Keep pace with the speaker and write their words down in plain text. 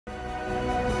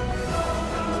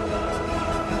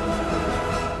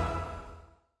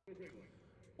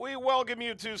We welcome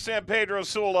you to San Pedro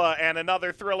Sula and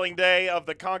another thrilling day of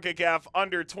the Concacaf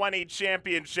Under-20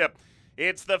 Championship.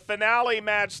 It's the finale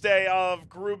match day of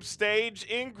Group Stage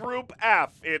in Group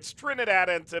F. It's Trinidad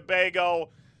and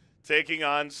Tobago taking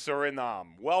on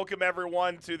Suriname. Welcome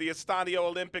everyone to the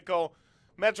Estadio Olimpico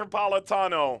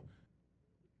Metropolitano.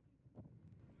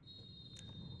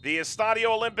 The Estadio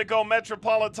Olimpico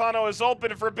Metropolitano is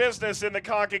open for business in the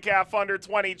Concacaf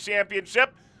Under-20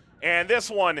 Championship, and this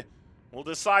one will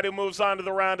decide who moves on to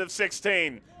the round of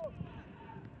 16.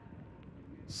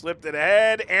 Slipped it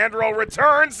ahead. Andro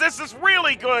returns. This is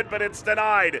really good, but it's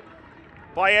denied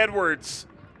by Edwards.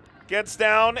 Gets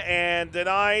down and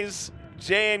denies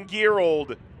Jan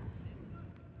Gerold.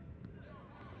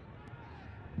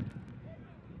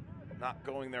 Not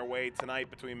going their way tonight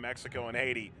between Mexico and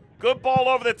Haiti. Good ball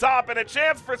over the top and a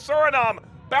chance for Suriname.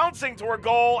 Bouncing toward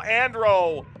goal.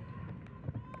 Andro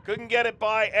couldn't get it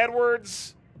by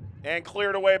Edwards and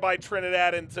cleared away by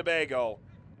Trinidad and Tobago.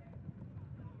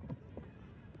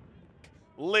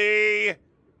 Lee.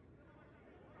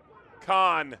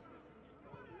 Khan.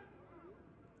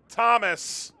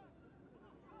 Thomas.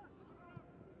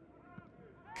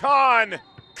 Khan.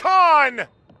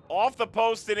 Off the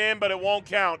post and in, but it won't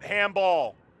count.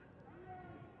 Handball.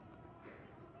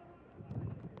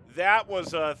 That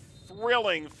was a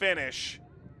thrilling finish.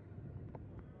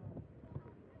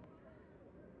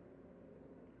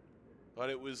 But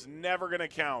it was never going to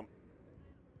count.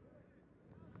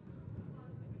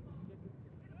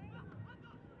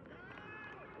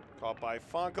 Caught by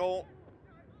Funkel.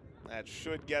 That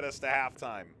should get us to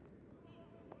halftime.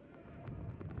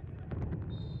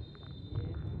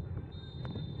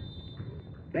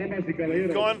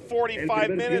 We've gone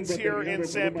 45 minutes here in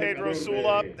San Pedro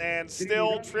Sula, and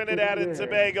still Trinidad and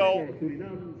Tobago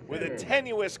with a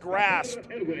tenuous grasp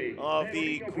of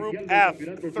the Group F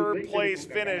third place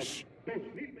finish.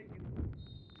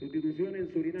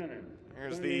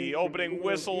 Here's the opening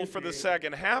whistle for the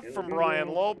second half from Brian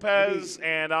Lopez,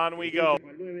 and on we go.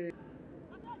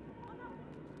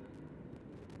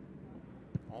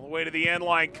 All the way to the end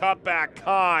line, cutback,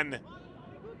 Khan.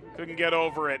 Couldn't get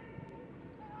over it.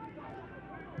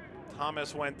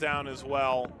 Thomas went down as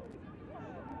well.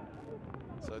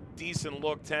 It's a decent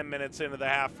look 10 minutes into the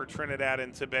half for Trinidad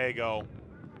and Tobago.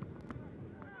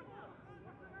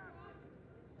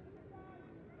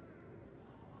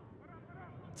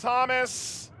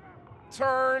 Thomas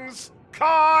turns,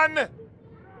 Khan!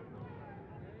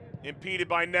 Impeded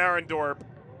by Narendorp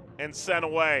and sent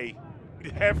away.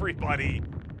 Everybody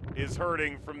is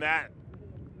hurting from that.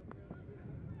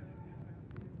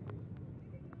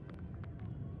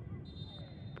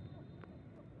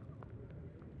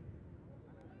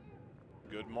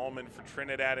 Good moment for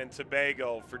Trinidad and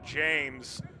Tobago, for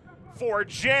James.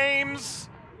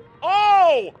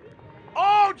 Oh!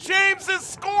 Oh, James has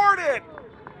scored it!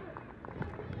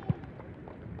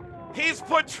 He's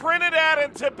put Trinidad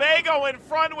and Tobago in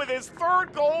front with his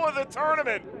third goal of the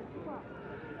tournament.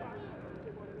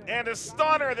 And a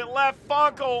stunner that left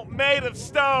Funkel made of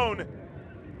stone.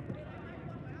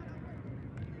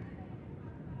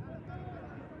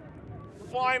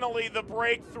 Finally, the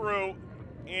breakthrough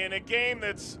in a game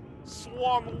that's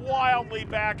swung wildly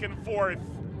back and forth.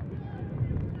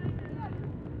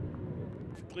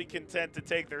 Perfectly content to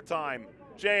take their time.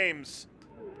 James.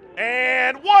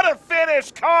 And what a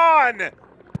finish, Khan!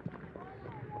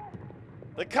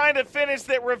 The kind of finish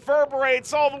that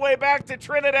reverberates all the way back to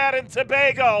Trinidad and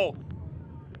Tobago.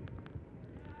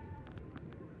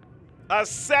 A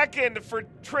second for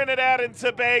Trinidad and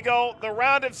Tobago. The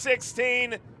round of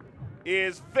 16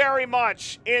 is very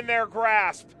much in their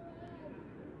grasp.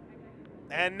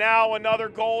 And now another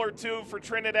goal or two for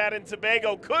Trinidad and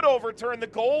Tobago could overturn the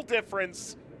goal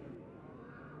difference.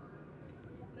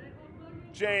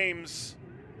 James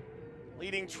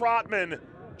leading Trotman.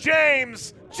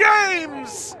 James!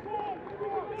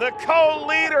 The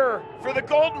co-leader for the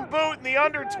Golden Boot in the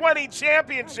Under-20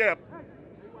 Championship.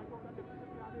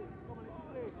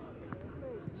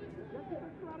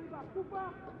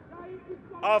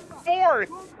 A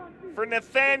fourth for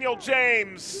Nathaniel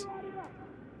James.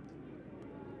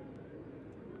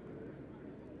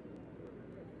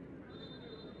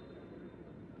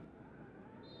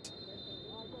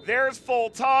 There's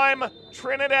full time.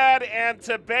 Trinidad and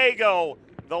Tobago,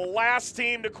 the last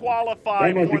team to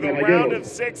qualify for the round of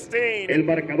 16 in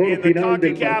the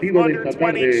Concacaf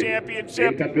Under-20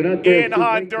 Championship in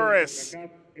Honduras.